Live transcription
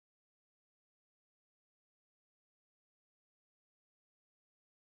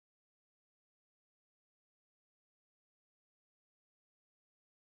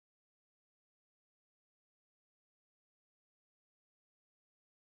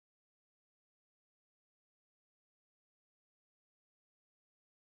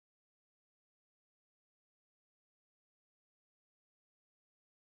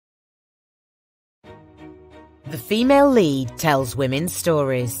The female lead tells women's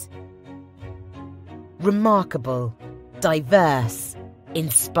stories. Remarkable, diverse,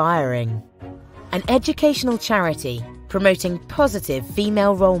 inspiring. An educational charity promoting positive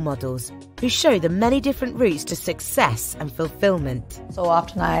female role models who show the many different routes to success and fulfillment. So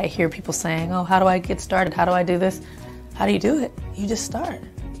often I hear people saying, oh, how do I get started? How do I do this? How do you do it? You just start.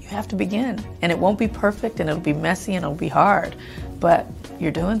 You have to begin. And it won't be perfect, and it'll be messy, and it'll be hard. But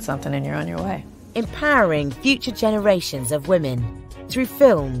you're doing something, and you're on your way. Empowering future generations of women through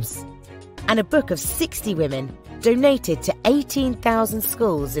films and a book of 60 women donated to 18,000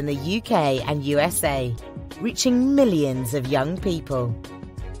 schools in the UK and USA, reaching millions of young people.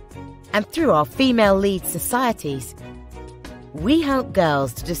 And through our female lead societies, we help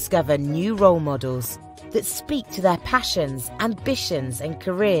girls to discover new role models that speak to their passions, ambitions and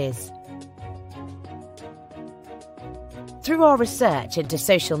careers. Through our research into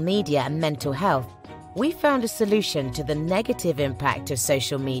social media and mental health, we found a solution to the negative impact of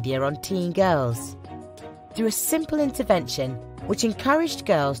social media on teen girls. Through a simple intervention which encouraged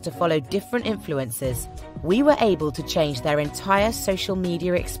girls to follow different influencers, we were able to change their entire social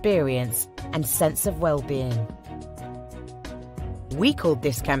media experience and sense of well-being. We called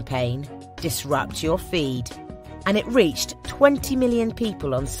this campaign Disrupt Your Feed, and it reached 20 million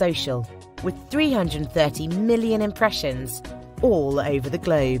people on social, with 330 million impressions all over the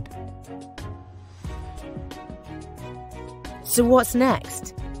globe. So what's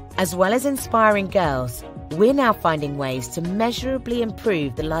next? As well as inspiring girls, we're now finding ways to measurably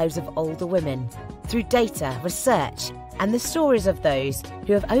improve the lives of older women through data, research, and the stories of those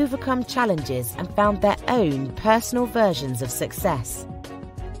who have overcome challenges and found their own personal versions of success.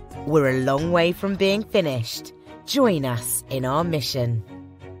 We're a long way from being finished. Join us in our mission.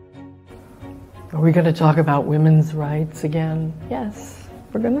 Are we going to talk about women's rights again? Yes,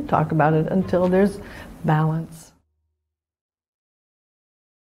 we're going to talk about it until there's balance.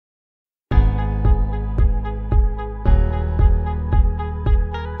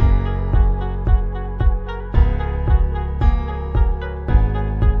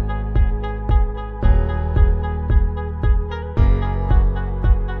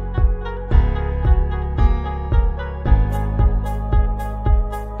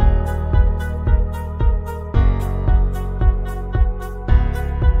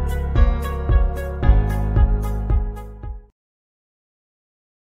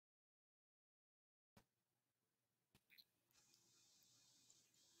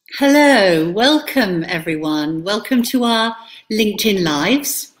 Hello, welcome everyone. Welcome to our LinkedIn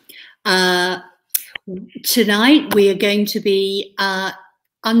Lives. Tonight we are going to be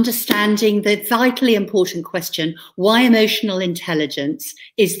understanding the vitally important question, why emotional intelligence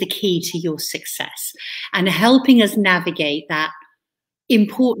is the key to your success. And helping us navigate that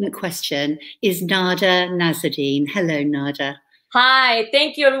important question is Nada Nasserdeen. Hello, Nada. Hi,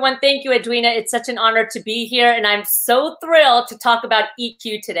 thank you everyone. Thank you, Edwina. It's such an honor to be here, and I'm so thrilled to talk about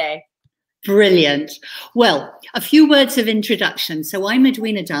EQ today. Brilliant. Well, a few words of introduction. So I'm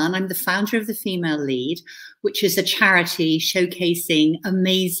Edwina Dunn. I'm the founder of The Female Lead, which is a charity showcasing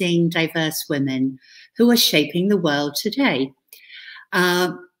amazing, diverse women who are shaping the world today.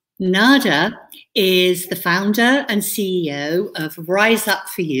 Nada is the founder and CEO of Rise Up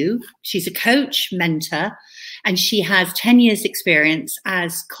For You. She's a coach, mentor, and she has 10 years experience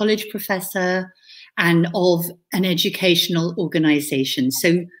as college professor and of an educational organization.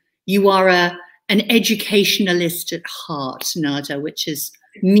 So you are an educationalist at heart, Nada, which is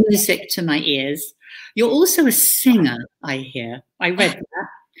music to my ears. You're also a singer, I hear. I read that.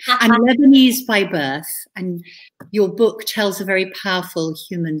 And Lebanese by birth. And your book tells a very powerful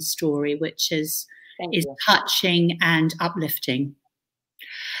human story, which is touching and uplifting.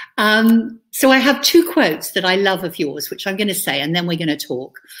 So I have two quotes that I love of yours, which I'm going to say, and then we're going to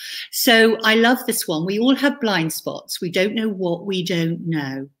talk. So I love this one. We all have blind spots. We don't know what we don't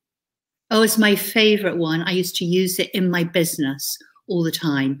know. Oh, it's my favorite one. I used to use it in my business all the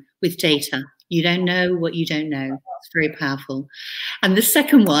time with data. You don't know what you don't know. It's very powerful. And the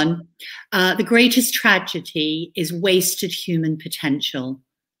second one, the greatest tragedy is wasted human potential.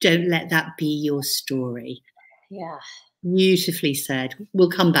 Don't let that be your story. Yeah. Beautifully said.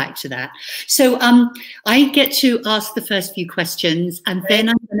 We'll come back to that. So I get to ask the first few questions, and then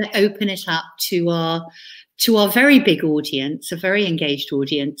I'm going to open it up to our very big audience, a very engaged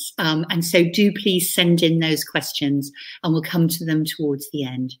audience. And so do please send in those questions, and we'll come to them towards the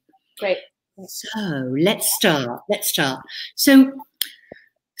end. Great. So let's start. So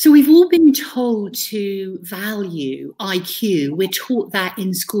we've all been told to value IQ. We're taught that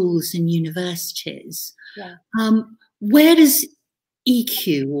in schools and universities. Yeah. Where does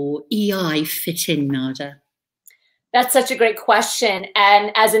EQ or EI fit in, Nada? That's such a great question.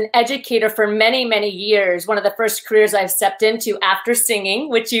 And as an educator for many, many years, one of the first careers I've stepped into after singing,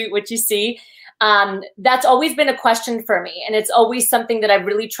 which you see, that's always been a question for me. And it's always something that I've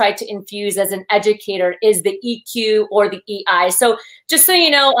really tried to infuse as an educator is the EQ or the EI. So just so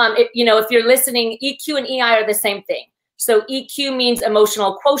you know, if you're listening, EQ and EI are the same thing. So EQ means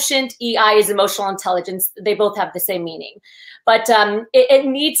emotional quotient, EI is emotional intelligence. They both have the same meaning. But it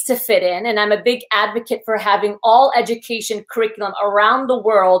needs to fit in. And I'm a big advocate for having all education curriculum around the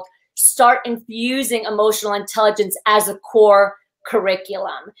world start infusing emotional intelligence as a core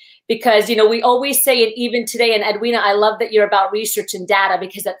curriculum. Because, we always say, and even today, and Edwina, I love that you're about research and data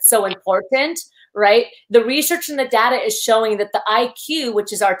because that's so important, right? The research and the data is showing that the IQ,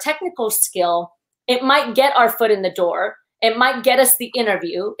 which is our technical skill, it might get our foot in the door. It might get us the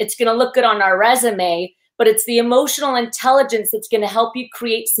interview. It's going to look good on our resume, but it's the emotional intelligence that's going to help you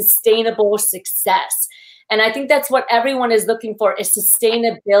create sustainable success. And I think that's what everyone is looking for is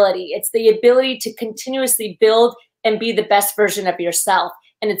sustainability. It's the ability to continuously build and be the best version of yourself.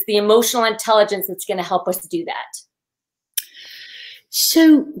 And it's the emotional intelligence that's going to help us do that.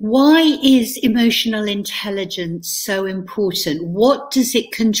 So why is emotional intelligence so important? What does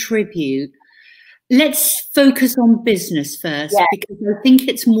it contribute? Let's focus on business first, yes, because I think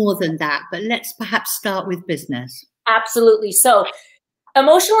it's more than that, but let's perhaps start with business. Absolutely. So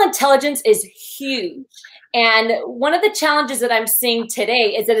emotional intelligence is huge. And one of the challenges that I'm seeing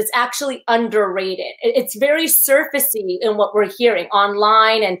today is that it's actually underrated. It's very surfacey in what we're hearing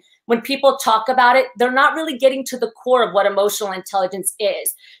online. And when people talk about it, they're not really getting to the core of what emotional intelligence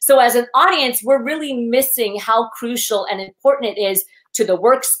is. So as an audience, we're really missing how crucial and important it is to the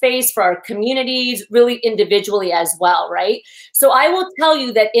workspace, for our communities, really individually as well, right? So I will tell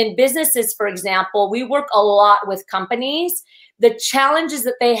you that in businesses, for example, we work a lot with companies. The challenges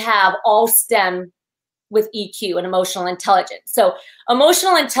that they have all stem with EQ and emotional intelligence. So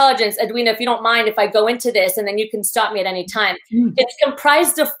emotional intelligence, Edwina, if you don't mind, if I go into this and then you can stop me at any time, it's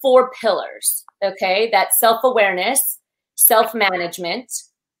comprised of 4 pillars, okay? That's self-awareness, self-management,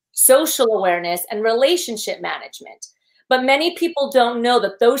 social awareness, and relationship management. But many people don't know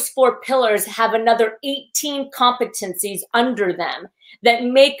that those 4 pillars have another 18 competencies under them that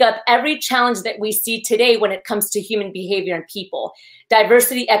make up every challenge that we see today when it comes to human behavior and people.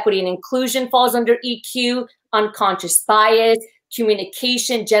 Diversity, equity, and inclusion falls under EQ, unconscious bias,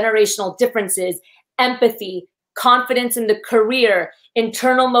 communication, generational differences, empathy, confidence in the career,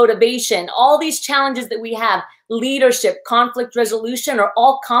 internal motivation, all these challenges that we have, leadership, conflict resolution are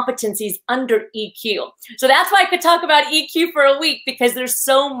all competencies under EQ. So that's why I could talk about EQ for a week because there's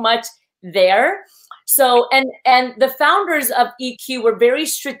so much there. So, and the founders of EQ were very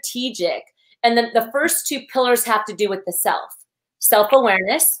strategic. And then the first 2 pillars have to do with the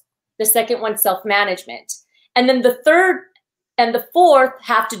self-awareness, the second one, self-management. And then the third and the fourth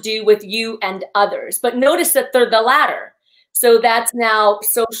have to do with you and others. But notice that they're the latter. So that's now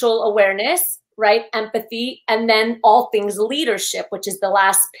social awareness, right? Empathy, and then all things leadership, which is the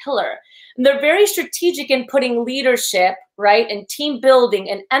last pillar. And they're very strategic in putting leadership, right? And team building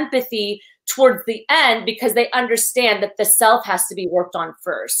and empathy towards the end because they understand that the self has to be worked on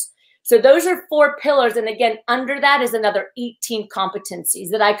first. So those are 4 pillars. And again, under that is another 18 competencies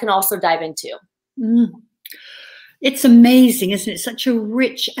that I can also dive into. It's amazing, isn't it? Such a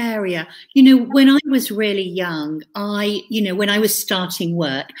rich area. When I was really young, when I was starting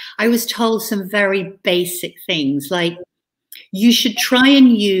work, I was told some very basic things like you should try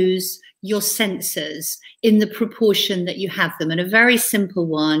and use your senses in the proportion that you have them. And a very simple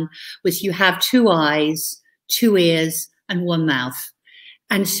one was you have 2 eyes, 2 ears, and 1 mouth.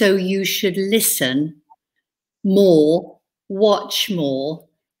 And so you should listen more, watch more,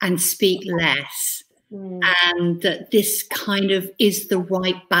 and speak less. And that this kind of is the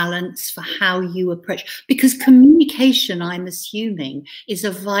right balance for how you approach, because communication, I'm assuming, is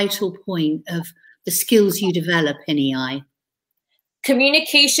a vital point of the skills you develop in EI.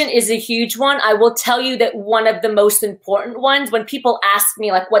 Communication is a huge one. I will tell you that one of the most important ones, when people ask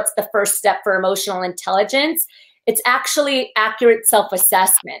me, like, what's the first step for emotional intelligence? It's actually accurate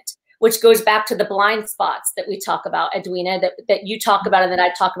self-assessment, which goes back to the blind spots that we talk about, Edwina, that you talk about and that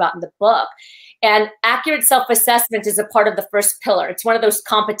I talk about in the book. And accurate self-assessment is a part of the first pillar. It's one of those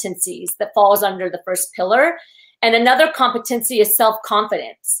competencies that falls under the first pillar. And another competency is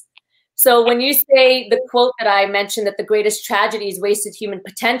self-confidence. So when you say the quote that I mentioned, that the greatest tragedy is wasted human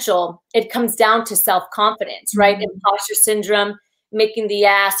potential, it comes down to self-confidence, right? Imposter syndrome, making the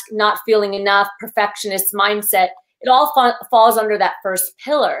ask, not feeling enough, perfectionist mindset. It all falls under that first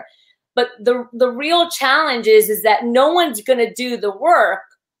pillar. But the real challenge is that no one's going to do the work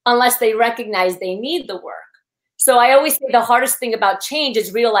unless they recognize they need the work. So I always say the hardest thing about change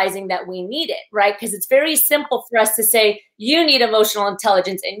is realizing that we need it, right? Because it's very simple for us to say, you need emotional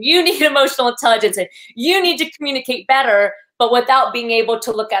intelligence and you need emotional intelligence and you need to communicate better, but without being able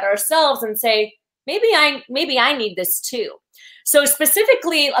to look at ourselves and say, maybe I need this too. So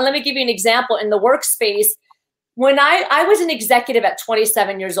specifically, let me give you an example in the workspace. When I was an executive at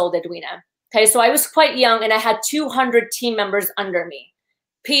 27 years old, Edwina, okay, so I was quite young and I had 200 team members under me.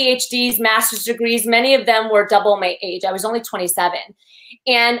 PhDs, master's degrees, many of them were double my age. I was only 27.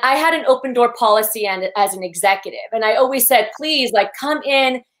 And I had an open door policy as an executive. And I always said, please, like, come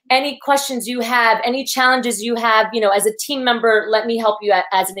in, any questions you have, any challenges you have, you know, as a team member, let me help you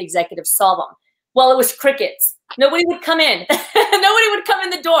as an executive solve them. Well, it was crickets. Nobody would come in. Nobody would come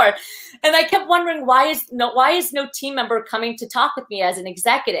in the door. And I kept wondering, why is no team member coming to talk with me as an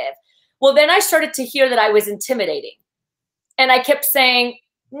executive? Well, then I started to hear that I was intimidating. And I kept saying,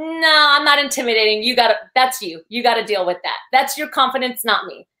 no, I'm not intimidating. That's you. You got to deal with that. That's your confidence, not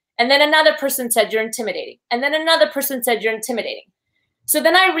me. And then another person said, you're intimidating. And then another person said, you're intimidating. So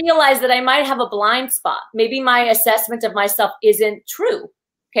then I realized that I might have a blind spot. Maybe my assessment of myself isn't true.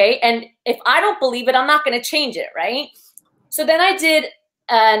 Okay. And if I don't believe it, I'm not going to change it. Right. So then I did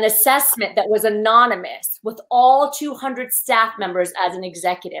an assessment that was anonymous with all 200 staff members as an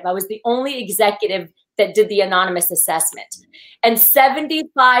executive. I was the only executive that did the anonymous assessment. And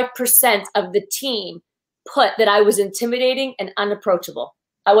 75% of the team put that I was intimidating and unapproachable.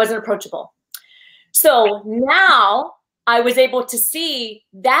 I wasn't approachable. So now I was able to see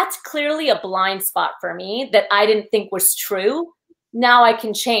that's clearly a blind spot for me that I didn't think was true. Now I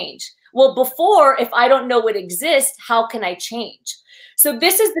can change. Well, before, if I don't know it exists, how can I change? So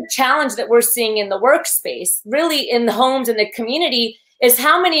this is the challenge that we're seeing in the workspace, really in the homes and the community, is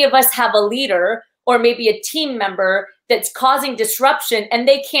how many of us have a leader or maybe a team member that's causing disruption and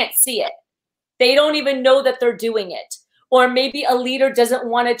they can't see it. They don't even know that they're doing it. Or maybe a leader doesn't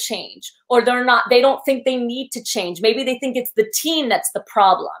want to change, or they don't think they need to change. Maybe they think it's the team that's the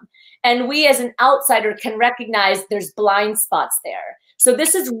problem. And we as an outsider can recognize there's blind spots there. So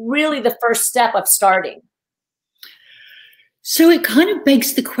this is really the first step of starting. So it kind of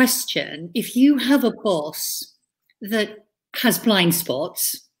begs the question, if you have a boss that has blind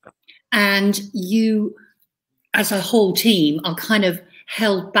spots, and you, as a whole team, are kind of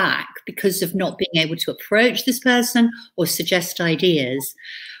held back because of not being able to approach this person or suggest ideas,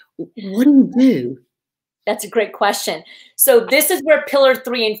 what do you do? That's a great question. So this is where pillar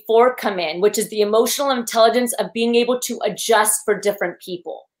 3 and 4 come in, which is the emotional intelligence of being able to adjust for different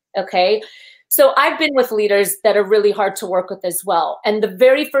people, okay? So I've been with leaders that are really hard to work with as well. And the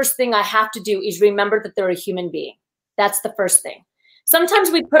very first thing I have to do is remember that they're a human being. That's the first thing.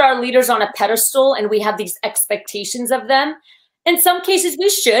 Sometimes we put our leaders on a pedestal and we have these expectations of them. In some cases we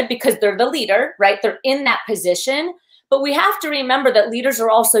should, because they're the leader, right? They're in that position. But we have to remember that leaders are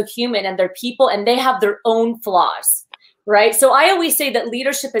also human and they're people and they have their own flaws, right? So I always say that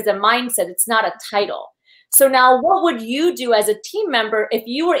leadership is a mindset. It's not a title. So now what would you do as a team member if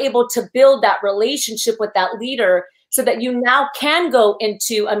you were able to build that relationship with that leader so that you now can go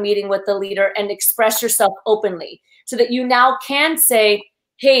into a meeting with the leader and express yourself openly? So that you now can say,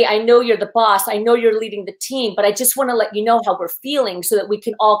 hey, I know you're the boss. I know you're leading the team, but I just want to let you know how we're feeling so that we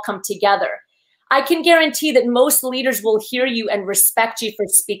can all come together. I can guarantee that most leaders will hear you and respect you for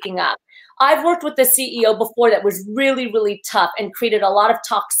speaking up. I've worked with a CEO before that was really, really tough and created a lot of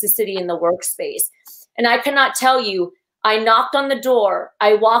toxicity in the workspace. And I cannot tell you, I knocked on the door,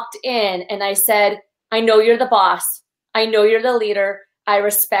 I walked in and I said, I know you're the boss. I know you're the leader. I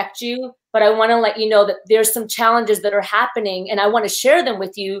respect you, but I want to let you know that there's some challenges that are happening and I want to share them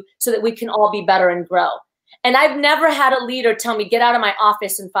with you so that we can all be better and grow. And I've never had a leader tell me, get out of my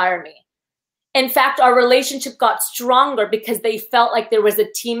office and fire me. In fact, our relationship got stronger because they felt like there was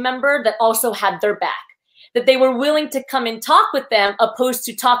a team member that also had their back, that they were willing to come and talk with them opposed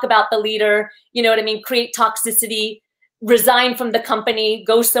to talk about the leader, you know what I mean, create toxicity, resign from the company,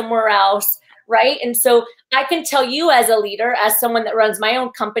 go somewhere else, right? And so I can tell you as a leader, as someone that runs my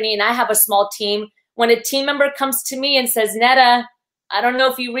own company and I have a small team, when a team member comes to me and says, Netta, I don't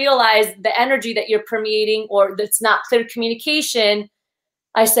know if you realize the energy that you're permeating or that's not clear communication,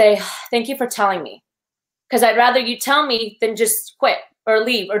 I say, thank you for telling me, because I'd rather you tell me than just quit or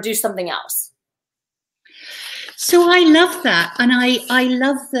leave or do something else. So I love that. And I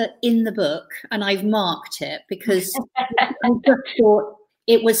love that in the book, and I've marked it because I just thought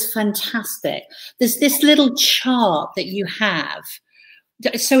it was fantastic. There's this little chart that you have.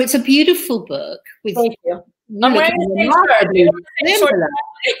 So it's a beautiful book. With Thank you. I'm wearing the same shirt.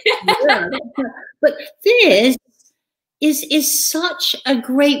 But this is such a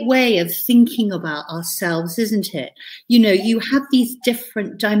great way of thinking about ourselves, isn't it? You know, you have these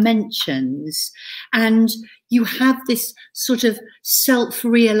different dimensions, and you have this sort of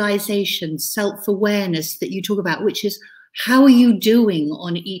self-realization, self-awareness that you talk about, which is, how are you doing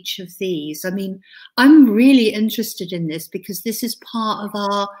on each of these? I mean, I'm really interested in this because this is part of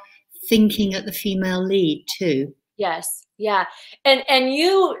our thinking at the female lead too. Yes. Yeah. And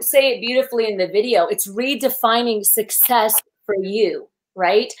you say it beautifully in the video. It's redefining success for you,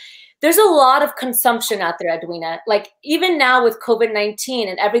 right? There's a lot of consumption out there, Edwina. Like even now with COVID-19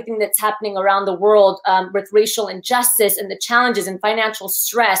 and everything that's happening around the world with racial injustice and the challenges and financial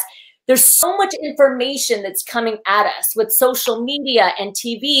stress, there's so much information that's coming at us with social media and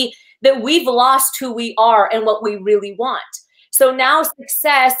TV that we've lost who we are and what we really want. So now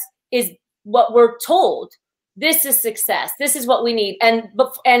success is what we're told. This is success. This is what we need.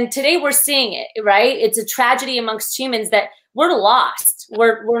 And today we're seeing it, right? It's a tragedy amongst humans that we're lost.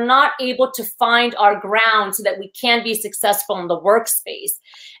 We're not able to find our ground so that we can be successful in the workspace.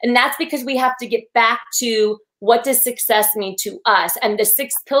 And that's because we have to get back to what does success mean to us? And the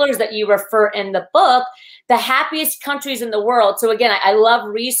 6 pillars that you refer in the book, the happiest countries in the world. So again, I love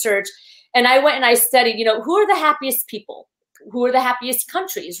research. And I went and I studied, you know, who are the happiest people? Who are the happiest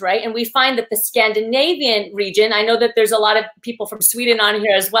countries, right? And we find that the Scandinavian region, I know that there's a lot of people from Sweden on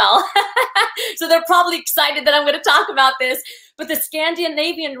here as well. So they're probably excited that I'm going to talk about this. But the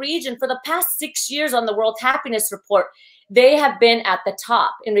Scandinavian region, for the past 6 years on the World Happiness Report, they have been at the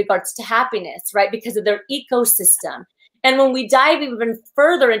top in regards to happiness, right? Because of their ecosystem. And when we dive even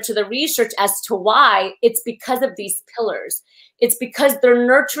further into the research as to why, it's because of these pillars. It's because they're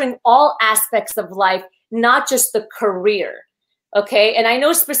nurturing all aspects of life, not just the career. Okay. And I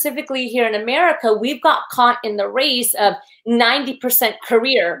know specifically here in America, we've got caught in the race of 90%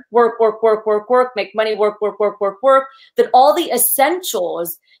 career, work, make money, work, that all the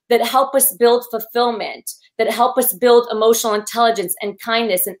essentials that help us build fulfillment, that help us build emotional intelligence and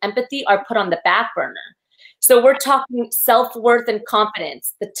kindness and empathy are put on the back burner. So we're talking self-worth and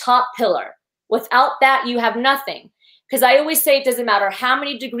confidence, the top pillar. Without that, you have nothing. Because I always say it doesn't matter how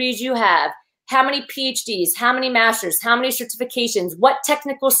many degrees you have, how many PhDs, how many masters, how many certifications, what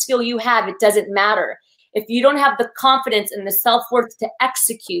technical skill you have, it doesn't matter. If you don't have the confidence and the self-worth to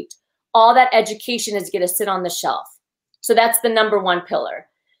execute, all that education is going to sit on the shelf. So that's the #1 pillar.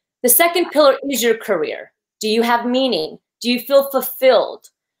 The second pillar is your career. Do you have meaning? Do you feel fulfilled?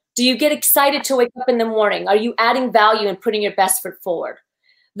 Do you get excited to wake up in the morning? Are you adding value and putting your best foot forward?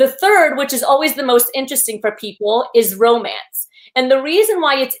 The third, which is always the most interesting for people, is romance. And the reason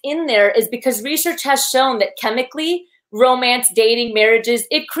why it's in there is because research has shown that chemically, romance, dating, marriages,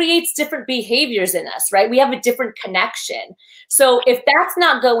 it creates different behaviors in us, right? We have a different connection. So if that's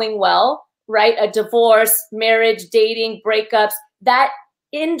not going well, right, a divorce, marriage, dating, breakups, that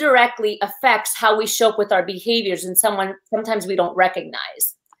indirectly affects how we show up with our behaviors and sometimes we don't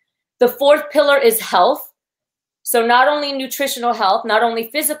recognize. The fourth pillar is health. So not only nutritional health, not only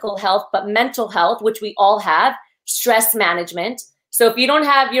physical health, but mental health, which we all have, stress management. So if you don't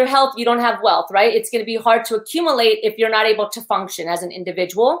have your health, you don't have wealth, right? It's going to be hard to accumulate if you're not able to function as an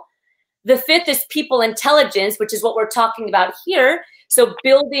individual. The fifth is people intelligence, which is what we're talking about here. So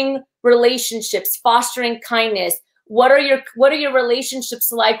building relationships, fostering kindness. What are your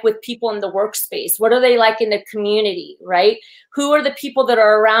relationships like with people in the workspace? What are they like in the community, right? Who are the people that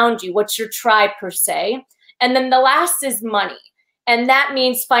are around you? What's your tribe per se? And then the last is money. And that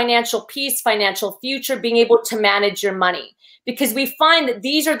means financial peace, financial future, being able to manage your money. Because we find that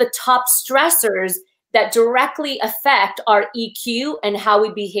these are the top stressors that directly affect our EQ and how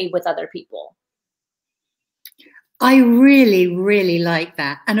we behave with other people. I really, really like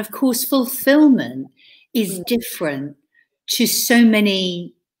that. And of course, fulfillment is different to so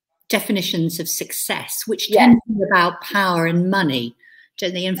many definitions of success, which tend to be about power and money,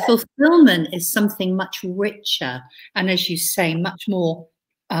 don't they? And fulfillment is something much richer. And as you say, much more,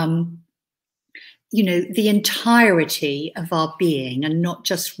 you know, the entirety of our being and not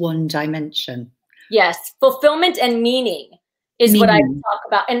just one dimension. Yes, fulfillment and meaning is what I talk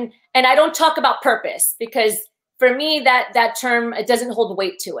about. And I don't talk about purpose because for me, that term, it doesn't hold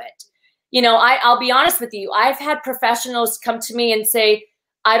weight to it. You know, I'll be honest with you. I've had professionals come to me and say,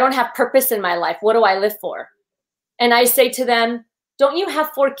 I don't have purpose in my life. What do I live for? And I say to them, don't you have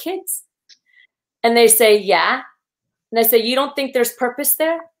 4 kids? And they say, yeah. And I say, you don't think there's purpose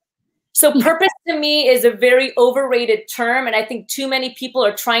there? So purpose to me is a very overrated term. And I think too many people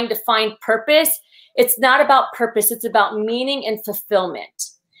are trying to find purpose. It's not about purpose. It's about meaning and fulfillment.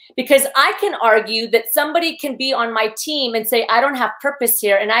 Because I can argue that somebody can be on my team and say, I don't have purpose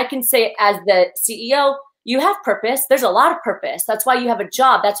here. And I can say as the CEO, You have purpose. There's a lot of purpose. That's why you have a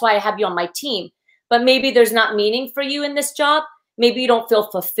job. That's why I have you on my team. But maybe there's not meaning for you in this job. Maybe you don't feel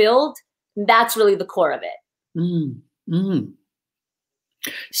fulfilled. That's really the core of it.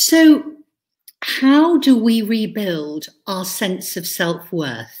 So how do we rebuild our sense of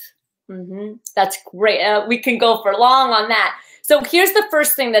self-worth? That's great. We can go for long on that. So here's the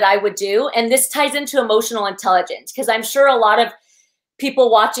first thing that I would do. And this ties into emotional intelligence, because I'm sure a lot of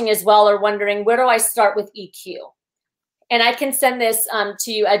people watching as well are wondering, where do I start with EQ? And I can send this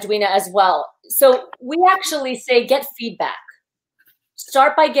to you, Edwina, as well. So we actually say get feedback.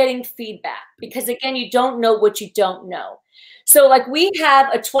 Start by getting feedback, because again, you don't know what you don't know. So like we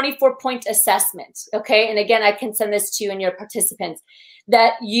have a 24-point assessment, okay? And again, I can send this to you and your participants,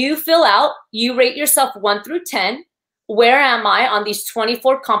 that you fill out. You rate yourself 1 through 10. Where am I on these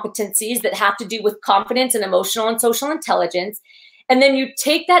 24 competencies that have to do with confidence and emotional and social intelligence? And then you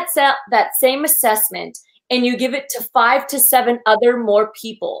take that same assessment and you give it to 5 to 7 other more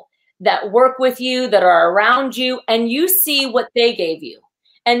people that work with you, that are around you, and you see what they gave you.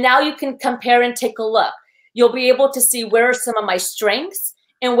 And now you can compare and take a look. You'll be able to see where are some of my strengths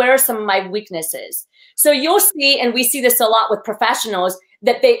and where are some of my weaknesses. So you'll see, and we see this a lot with professionals,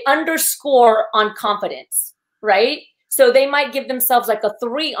 that they underscore on confidence, right? So they might give themselves like a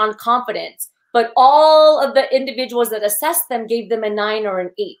 3 on confidence, but all of the individuals that assessed them gave them a 9 or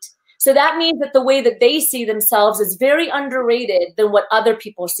an 8. So that means that the way that they see themselves is very underrated than what other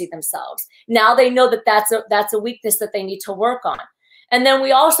people see themselves. Now they know that that's a weakness that they need to work on. And then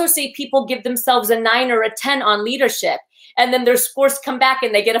we also see people give themselves a 9 or a 10 on leadership, and then their scores come back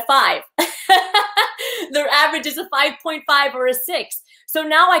and they get a 5. Their average is a 5.5 or a 6. So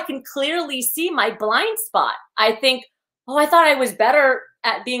now I can clearly see my blind spot. I think, oh, I thought I was better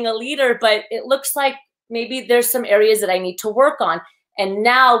at being a leader, but it looks like maybe there's some areas that I need to work on. And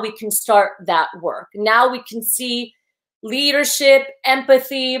now we can start that work. Now we can see leadership,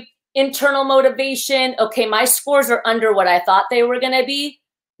 empathy, internal motivation. Okay, my scores are under what I thought they were going to be.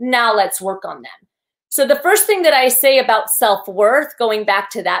 Now let's work on them. So the first thing that I say about self-worth, going back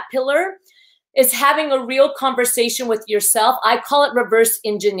to that pillar, is having a real conversation with yourself. I call it reverse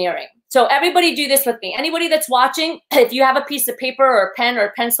engineering. So everybody do this with me. Anybody that's watching, if you have a piece of paper or a pen or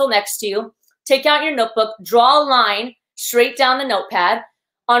a pencil next to you, take out your notebook, draw a line straight down the notepad.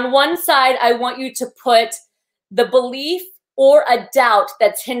 On one side, I want you to put the belief or a doubt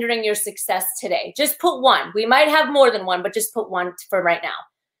that's hindering your success today. Just put one. We might have more than one, but just put one for right now.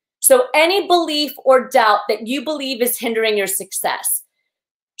 So any belief or doubt that you believe is hindering your success.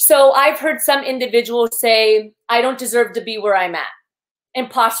 So I've heard some individuals say, I don't deserve to be where I'm at.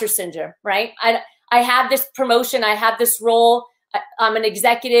 Imposter syndrome, right? I have this promotion, I have this role, I'm an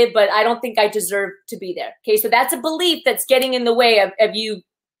executive, but I don't think I deserve to be there. Okay, so that's a belief that's getting in the way of you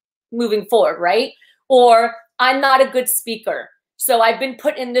moving forward, right? Or I'm not a good speaker. So I've been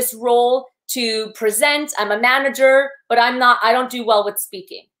put in this role to present, I'm a manager, but I don't do well with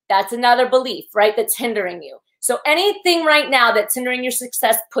speaking. That's another belief, right? That's hindering you. So anything right now that's hindering your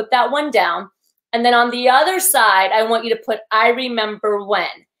success, put that one down. And then on the other side, I want you to put, I remember when.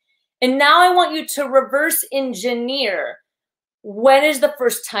 And now I want you to reverse engineer. When is the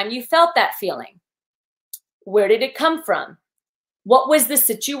first time you felt that feeling? Where did it come from? What was the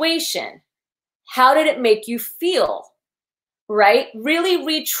situation? How did it make you feel? Right? Really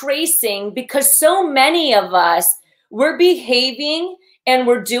retracing, because so many of us, we're behaving and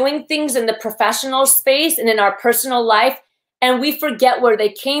we're doing things in the professional space and in our personal life, and we forget where they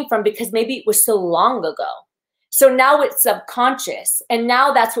came from because maybe it was so long ago. So now it's subconscious, and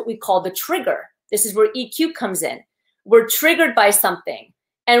now that's what we call the trigger. This is where EQ comes in. We're triggered by something,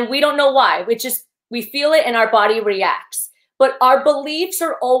 and we don't know why. We feel it and our body reacts. But our beliefs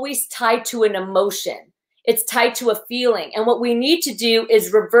are always tied to an emotion. It's tied to a feeling. And what we need to do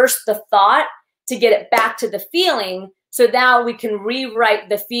is reverse the thought to get it back to the feeling, so now we can rewrite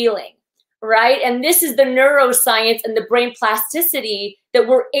the feeling, right? And this is the neuroscience and the brain plasticity that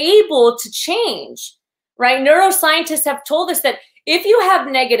we're able to change, right? Neuroscientists have told us that if you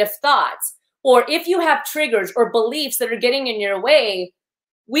have negative thoughts, or if you have triggers or beliefs that are getting in your way,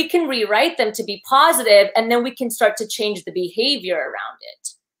 we can rewrite them to be positive, and then we can start to change the behavior around it.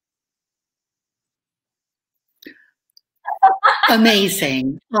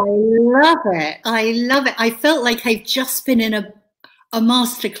 Amazing. I love it. I love it. I felt like I've just been in a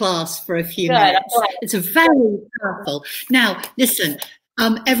masterclass for a few minutes. It's a very powerful. Now, listen,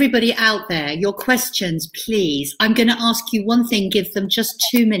 everybody out there, your questions, please. I'm going to ask you one thing. Give them just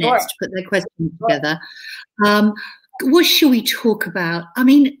 2 minutes to put their questions together. What should we talk about? I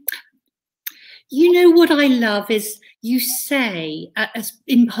mean, you know what I love is you say, as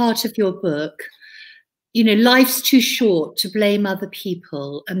in part of your book, you know, life's too short to blame other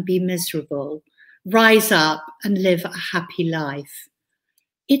people and be miserable. Rise up and live a happy life.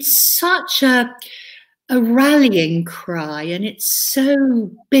 It's such a rallying cry, and it's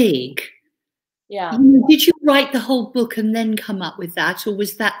so big. Yeah. Did you write the whole book and then come up with that, or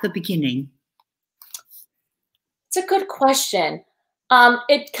was that the beginning? It's a good question.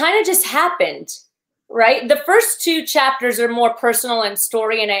 It kind of just happened, right? The first 2 chapters are more personal and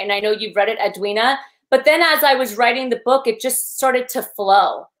story, and I know you've read it, Edwina. But then as I was writing the book, it just started to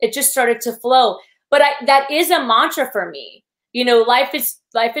flow. It just started to flow. But that is a mantra for me. You know, life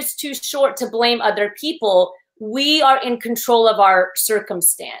is too short to blame other people. We are in control of our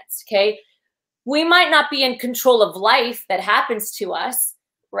circumstance, okay? We might not be in control of life that happens to us,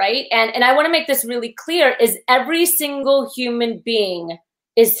 right? And I want to make this really clear, is every single human being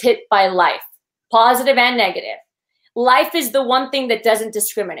is hit by life, positive and negative. Life is the one thing that doesn't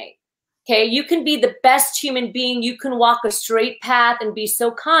discriminate, okay? You can be the best human being. You can walk a straight path and be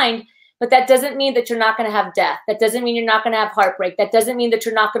so kind, but that doesn't mean that you're not going to have death. That doesn't mean you're not going to have heartbreak. That doesn't mean that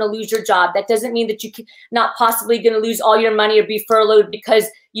you're not going to lose your job. That doesn't mean that you're not possibly going to lose all your money or be furloughed because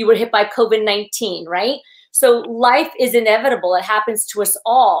you were hit by COVID-19, right? So life is inevitable. It happens to us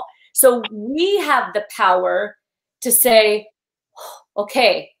all. So we have the power to say,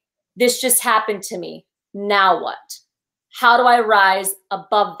 okay, this just happened to me. Now what? How do I rise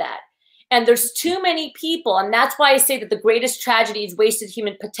above that? And there's too many people, and that's why I say that the greatest tragedy is wasted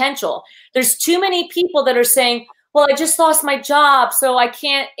human potential. There's too many people that are saying, well, I just lost my job, so I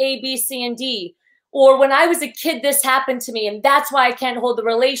can't A, B, C, and D. Or when I was a kid, this happened to me, and that's why I can't hold the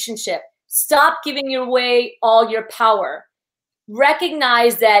relationship. Stop giving away all your power.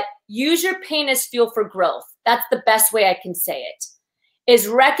 Recognize that, use your pain as fuel for growth. That's the best way I can say it, is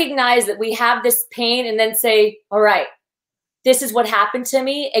recognize that we have this pain and then say, all right, this is what happened to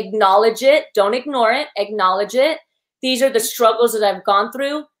me. Acknowledge it. Don't ignore it. Acknowledge it. These are the struggles that I've gone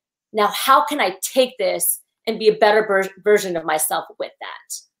through. Now, how can I take this and be a better version of myself with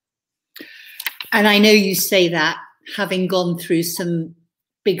that? And I know you say that having gone through some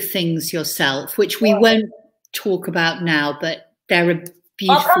big things yourself, which we won't talk about now, but there are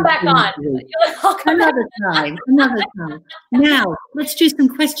beautiful. I'll come back on. Another time. Now, let's do some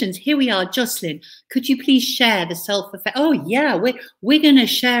questions. Here we are, Jocelyn. Could you please share the self-effect? Oh, yeah, we're going to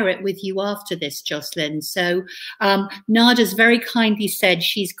share it with you after this, Jocelyn. So Nada's very kindly said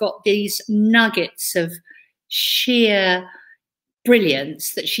she's got these nuggets of sheer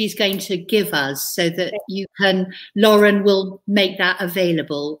brilliance that she's going to give us so that you can, Lauren will make that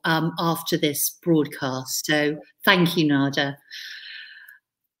available after this broadcast. So thank you, Nada.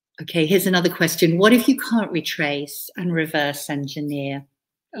 Okay, here's another question. What if you can't retrace and reverse engineer?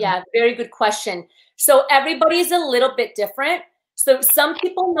 Yeah, very good question. So everybody's a little bit different. So some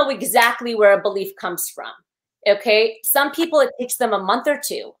people know exactly where a belief comes from. Okay, some people, it takes them a month or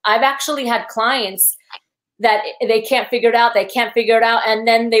 2. I've actually had clients that they can't figure it out. They can't figure it out. And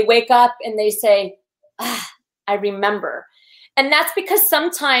then they wake up and they say, I remember. And that's because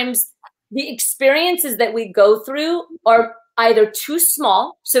sometimes the experiences that we go through are either too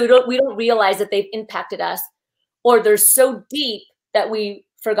small, so we don't realize that they've impacted us, or they're so deep that we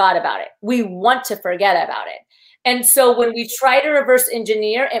forgot about it. We want to forget about it. And so when we try to reverse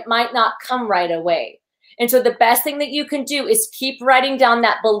engineer, it might not come right away. And so the best thing that you can do is keep writing down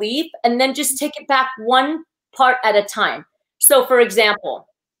that belief and then just take it back one part at a time. So for example,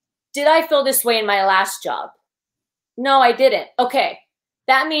 did I feel this way in my last job? No, I didn't. Okay.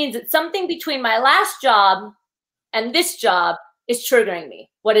 That means that something between my last job and this job is triggering me.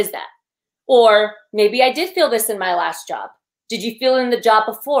 What is that? Or maybe I did feel this in my last job. Did you feel it in the job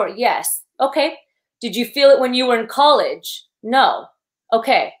before? Yes. Okay. Did you feel it when you were in college? No.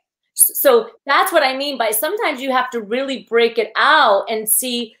 Okay. So that's what I mean by sometimes you have to really break it out and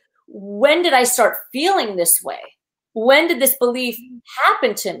see, when did I start feeling this way? When did this belief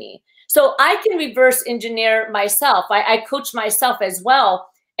happen to me? So I can reverse engineer myself. I coach myself as well.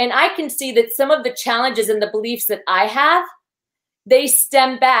 And I can see that some of the challenges and the beliefs that I have, they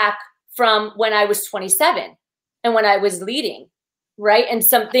stem back from when I was 27 and when I was leading, right? And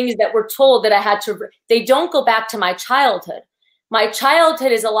some things that were told that I had to, they don't go back to my childhood. My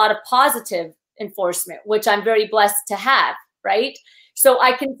childhood is a lot of positive enforcement, which I'm very blessed to have, right? So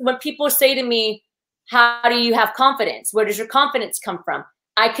I can, when people say to me, how do you have confidence? Where does your confidence come from?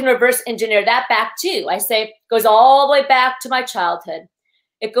 I can reverse engineer that back too. I say, it goes all the way back to my childhood.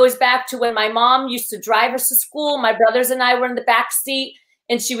 It goes back to when my mom used to drive us to school. My brothers and I were in the back seat,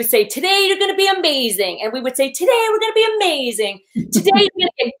 and she would say, today you're going to be amazing. And we would say, today we're going to be amazing. Today you're going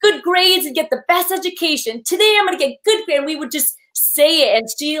to get good grades and get the best education. Today I'm going to get good grades. And we would just say it. And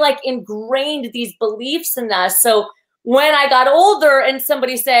she like ingrained these beliefs in us. So when I got older and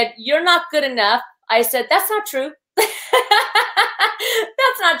somebody said, "You're not good enough," I said, "That's not true."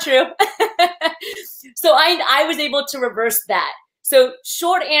 That's not true. So I was able to reverse that. So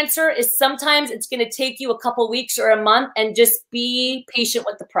short answer is sometimes it's going to take you a couple weeks or a month, and just be patient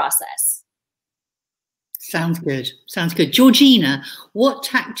with the process. Sounds good. Sounds good. Georgina, what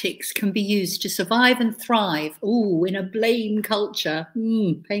tactics can be used to survive and thrive? Oh, in a blame culture.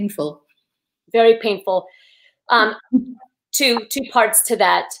 Painful. Very painful. Two parts to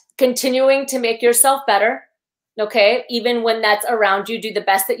that. Continuing to make yourself better. Okay. Even when that's around you, do the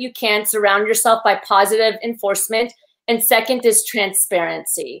best that you can. Surround yourself by positive enforcement. And second is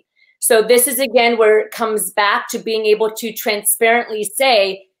transparency. So this is, again, where it comes back to being able to transparently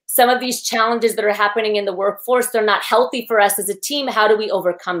say, some of these challenges that are happening in the workforce, they're not healthy for us as a team. How do we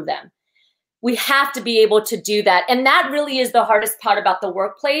overcome them? We have to be able to do that. And that really is the hardest part about the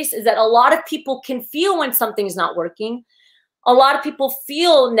workplace, is that a lot of people can feel when something's not working. A lot of people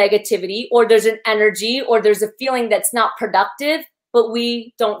feel negativity, or there's an energy, or there's a feeling that's not productive, but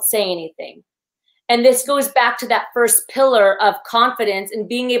we don't say anything. And this goes back to that first pillar of confidence and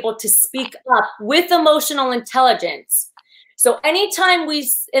being able to speak up with emotional intelligence. So anytime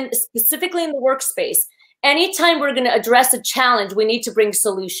specifically in the workspace, anytime we're going to address a challenge, we need to bring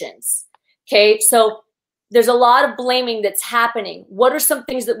solutions. Okay, so there's a lot of blaming that's happening. What are some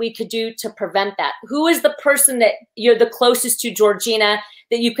things that we could do to prevent that? Who is the person that you're the closest to, Georgina,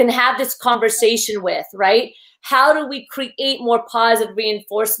 that you can have this conversation with, right? How do we create more positive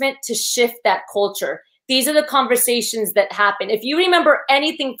reinforcement to shift that culture? These are the conversations that happen. If you remember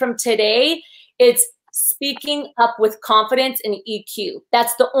anything from today, it's speaking up with confidence and EQ.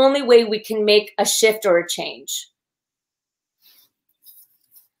 That's the only way we can make a shift or a change.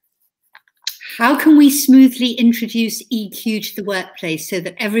 How can we smoothly introduce EQ to the workplace so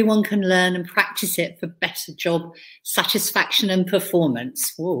that everyone can learn and practice it for better job satisfaction and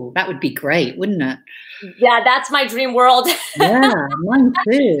performance? Whoa, that would be great, wouldn't it? Yeah, that's my dream world. Yeah, mine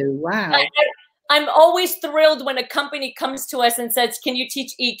too. Wow. I'm always thrilled when a company comes to us and says, "Can you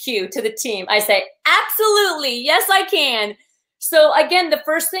teach EQ to the team?" I say, absolutely. Yes, I can. So again, the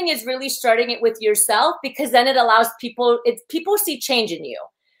first thing is really starting it with yourself, because then it allows people see change in you.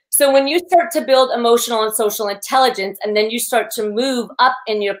 So when you start to build emotional and social intelligence, and then you start to move up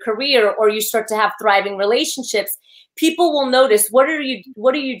in your career, or you start to have thriving relationships, people will notice, what are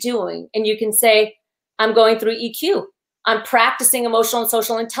you doing? And you can say, "I'm going through EQ. I'm practicing emotional and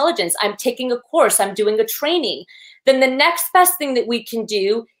social intelligence. I'm taking a course. I'm doing a training." Then the next best thing that we can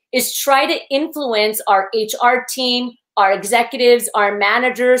do is try to influence our HR team, our executives, our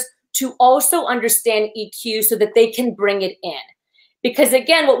managers to also understand EQ so that they can bring it in. Because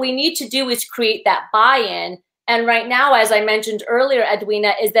again, what we need to do is create that buy-in. And right now, as I mentioned earlier,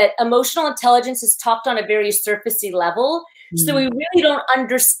 Edwina, is that emotional intelligence is talked on a very surfacey level. So we really don't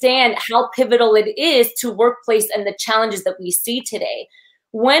understand how pivotal it is to workplace and the challenges that we see today.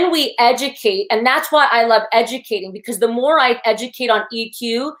 When we educate, and that's why I love educating, because the more I educate on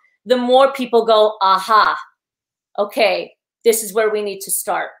EQ, the more people go, aha, okay, this is where we need to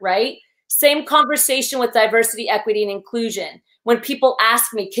start, right? Same conversation with diversity, equity, and inclusion. When people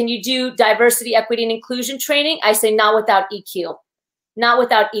ask me, "Can you do diversity, equity, and inclusion training?" I say, not without EQ, not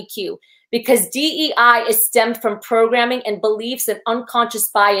without EQ. Because DEI is stemmed from programming and beliefs and unconscious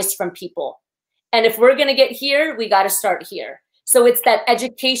bias from people. And if we're going to get here, we got to start here. So it's that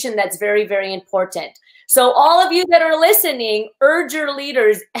education that's very, very important. So all of you that are listening, urge your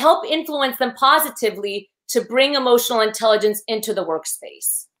leaders, help influence them positively to bring emotional intelligence into the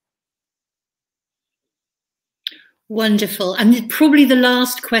workspace. Wonderful. And probably the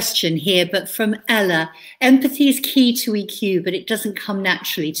last question here, but from Ella. Empathy is key to EQ, but it doesn't come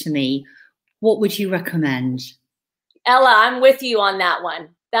naturally to me. What would you recommend? Ella, I'm with you on that one.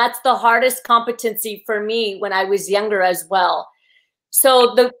 That's the hardest competency for me when I was younger as well.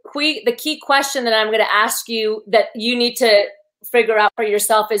 So the key question that I'm going to ask you that you need to figure out for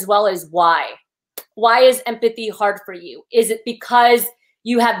yourself as well is why. Why is empathy hard for you? Is it because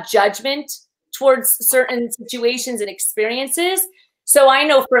you have judgment towards certain situations and experiences? So I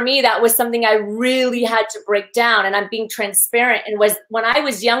know for me, that was something I really had to break down, and I'm being transparent. And when I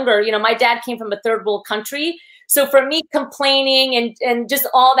was younger, you know, my dad came from a third world country. So for me, complaining and just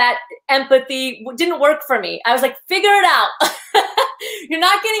all that empathy didn't work for me. I was like, figure it out. You're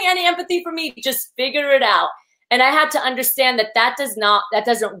not getting any empathy from me. Just figure it out. And I had to understand that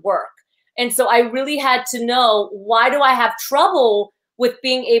doesn't work. And so I really had to know, why do I have trouble with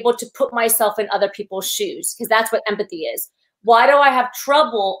being able to put myself in other people's shoes? Because that's what empathy is. Why do I have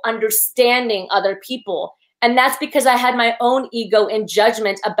trouble understanding other people? And that's because I had my own ego and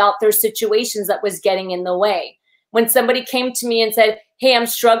judgment about their situations that was getting in the way. When somebody came to me and said, hey, I'm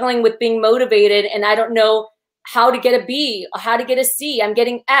struggling with being motivated and I don't know how to get a B or how to get a C, I'm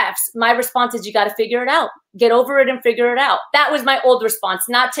getting Fs. My response is, you got to figure it out. Get over it and figure it out. That was my old response,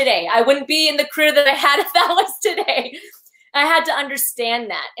 not today. I wouldn't be in the career that I had if that was today. I had to understand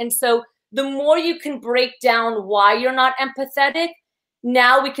that. And so the more you can break down why you're not empathetic,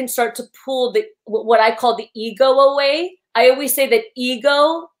 now we can start to pull what I call the ego away. I always say that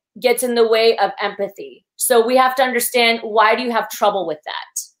ego gets in the way of empathy. So we have to understand, why do you have trouble with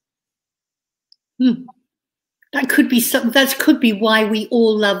that? That could be that could be why we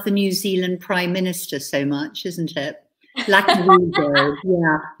all love the New Zealand Prime Minister so much, isn't it? Lack of ego.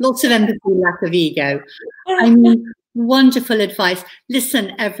 Yeah, lots of empathy, lack of ego. I mean, wonderful advice.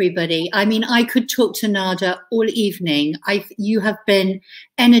 Listen, everybody, I mean, I could talk to Nada all evening. You have been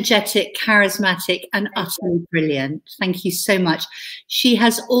energetic, charismatic, and utterly brilliant. Thank you so much. She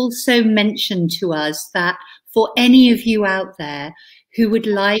has also mentioned to us that for any of you out there who would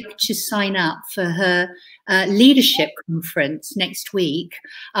like to sign up for her leadership conference next week,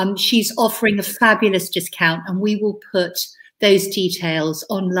 she's offering a fabulous discount, and we will put those details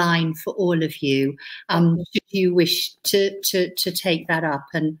online for all of you, should you wish to take that up.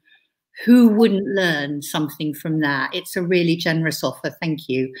 And who wouldn't learn something from that? It's a really generous offer. Thank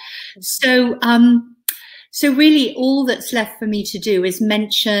you. So really all that's left for me to do is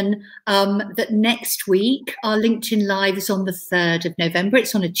mention that next week our LinkedIn Live is on the 3rd of November.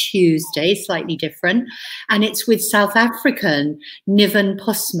 It's on a Tuesday, slightly different, and it's with South African Niven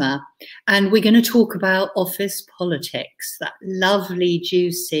Posma. And we're going to talk about office politics, that lovely,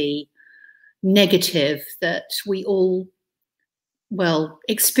 juicy negative that we all, well,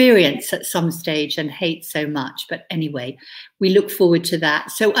 experience at some stage and hate so much. But anyway, we look forward to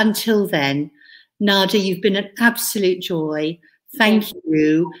that. So until then, Nada, you've been an absolute joy. Thank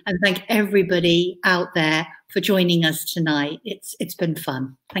you. And thank everybody out there for joining us tonight. It's been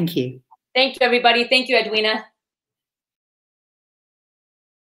fun. Thank you. Thank you, everybody. Thank you, Edwina.